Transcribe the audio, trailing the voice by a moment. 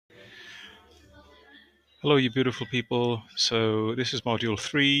Hello, you beautiful people. So this is module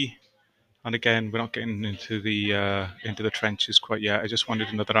 3, and again, we're not getting into the trenches quite yet. I just wanted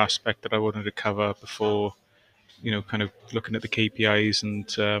another aspect that I wanted to cover before, kind of looking at the KPIs and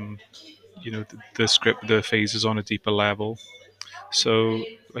the script, the phases on a deeper level. So,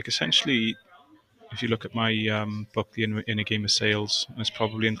 like essentially, if you look at my book, The Inner Game of Sales, and it's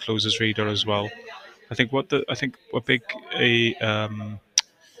probably in Closer's Reader as well. I think what big a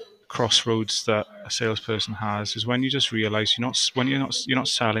crossroads that a salesperson has is when you just realize you're not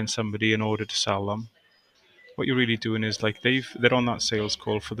selling somebody in order to sell them. What you're really doing is like they're on that sales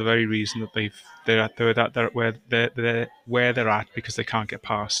call for the very reason that they're where they're at because they can't get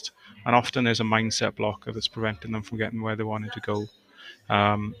past. And often there's a mindset blocker that's preventing them from getting where they wanted to go.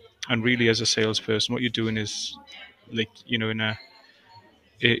 Um, and really, as a salesperson, what you're doing is like in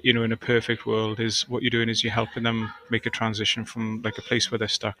a perfect world, is what you're doing is you're helping them make a transition from like a place where they're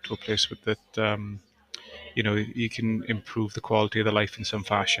stuck to a place with that you can improve the quality of their life in some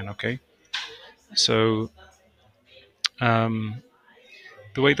fashion. Okay, so um,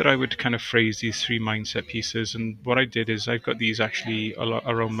 the way that I would kind of phrase these three mindset pieces, and what I did is I've got these actually a lot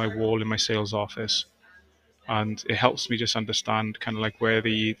around my wall in my sales office, and it helps me just understand kind of like where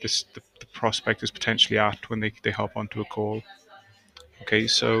the prospect is potentially at when they hop onto a call. Okay,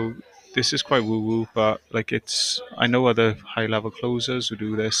 so this is quite woo woo, but like I know other high level closers who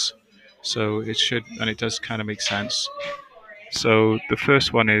do this, so it should, and it does kind of make sense. So the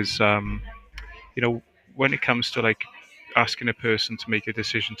first one is, you know, when it comes to like asking a person to make a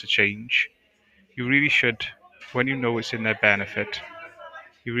decision to change, you really should, when you know it's in their benefit,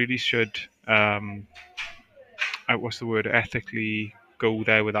 you really should, what's the word, ethically go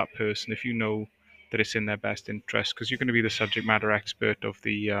there with that person if you know that it's in their best interest, because you're going to be the subject matter expert of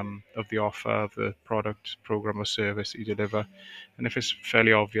the offer, of the product, program, or service that you deliver. And if it's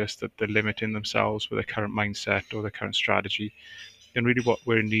fairly obvious that they're limiting themselves with their current mindset or their current strategy, then really what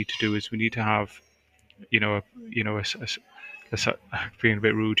we need to do is we need to have you know, a, being a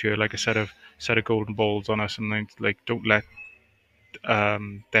bit rude here, like a set of golden balls on us, and then like don't let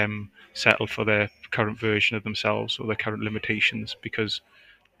them settle for their current version of themselves or their current limitations because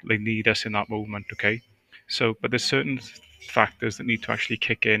they need us in that moment. Okay, so but there's certain factors that need to actually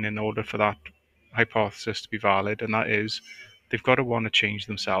kick in order for that hypothesis to be valid, and that is they've got to want to change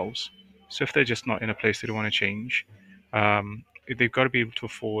themselves. So if they're just not in a place they don't want to change, they've got to be able to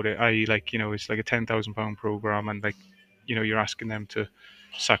afford it. I.e., like it's like a £10,000 program, and like you're asking them to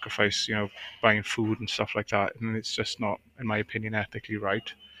sacrifice buying food and stuff like that, and it's just not, in my opinion, ethically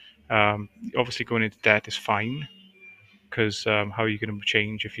right. Obviously, going into debt is fine because how are you going to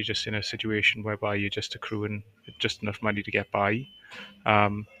change if you're just in a situation whereby you're just accruing just enough money to get by?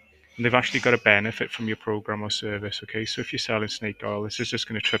 Um, and they've actually got a benefit from your program or service. Okay, so if you're selling snake oil, this is just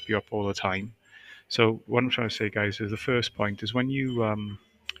going to trip you up all the time. So what I'm trying to say, guys, is the first point is when you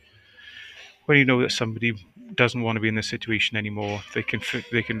know that somebody doesn't want to be in this situation anymore, they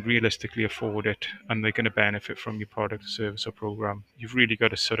can realistically afford it, and they're going to benefit from your product, service, or program. You've really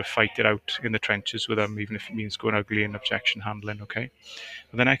got to sort of fight it out in the trenches with them, even if it means going ugly and objection handling. Okay.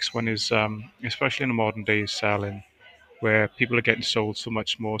 And the next one is, especially in the modern day selling, where people are getting sold so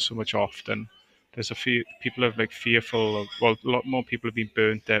much more, so much often. There's a few people are like fearful of, well, a lot more people have been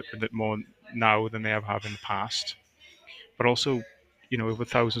burnt out a bit more now than they ever have in the past. But also, over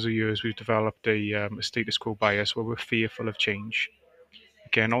thousands of years, we've developed a status quo bias where we're fearful of change.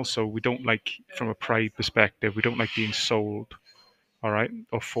 Again, also, we don't like, from a pride perspective, we don't like being sold, all right,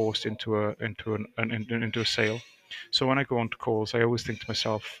 or forced into a sale. So when I go on to calls, I always think to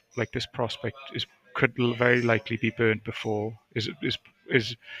myself, like this prospect could very likely be burnt before, is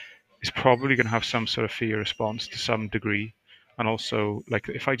probably going to have some sort of fear response to some degree. And also, like,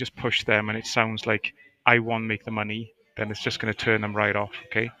 if I just push them and it sounds like I want to make the money, then it's just going to turn them right off.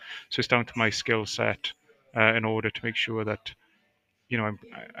 Okay. So it's down to my skill set in order to make sure that,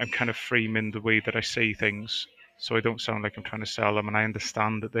 I'm kind of framing the way that I say things so I don't sound like I'm trying to sell them, and I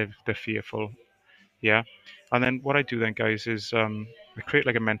understand that they're fearful. Yeah. And then what I do then, guys, is I create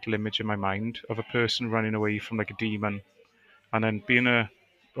like a mental image in my mind of a person running away from like a demon, and then being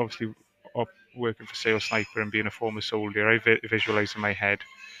obviously working for Sales Sniper and being a former soldier, I visualize in my head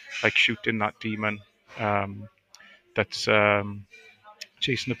like shooting that demon that's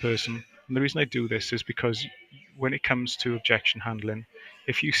chasing a person. And the reason I do this is because when it comes to objection handling,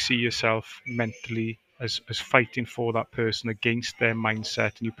 if you see yourself mentally as fighting for that person against their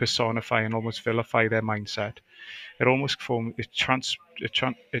mindset, and you personify and almost vilify their mindset, it almost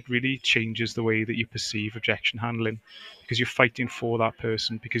it really changes the way that you perceive objection handling, because you're fighting for that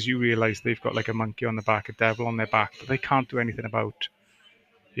person because you realize they've got like a monkey on the back, a devil on their back that they can't do anything about.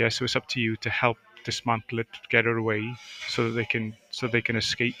 Yeah, so it's up to you to help dismantle it, get it away, so they can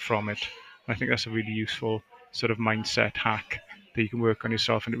escape from it. And I think that's a really useful sort of mindset hack that you can work on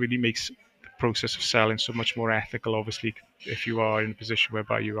yourself, and it really makes the process of selling so much more ethical. Obviously, if you are in a position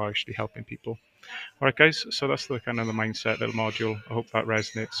whereby you are actually helping people. All right, guys. So that's the kind of the mindset little module. I hope that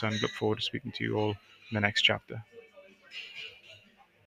resonates, and look forward to speaking to you all in the next chapter.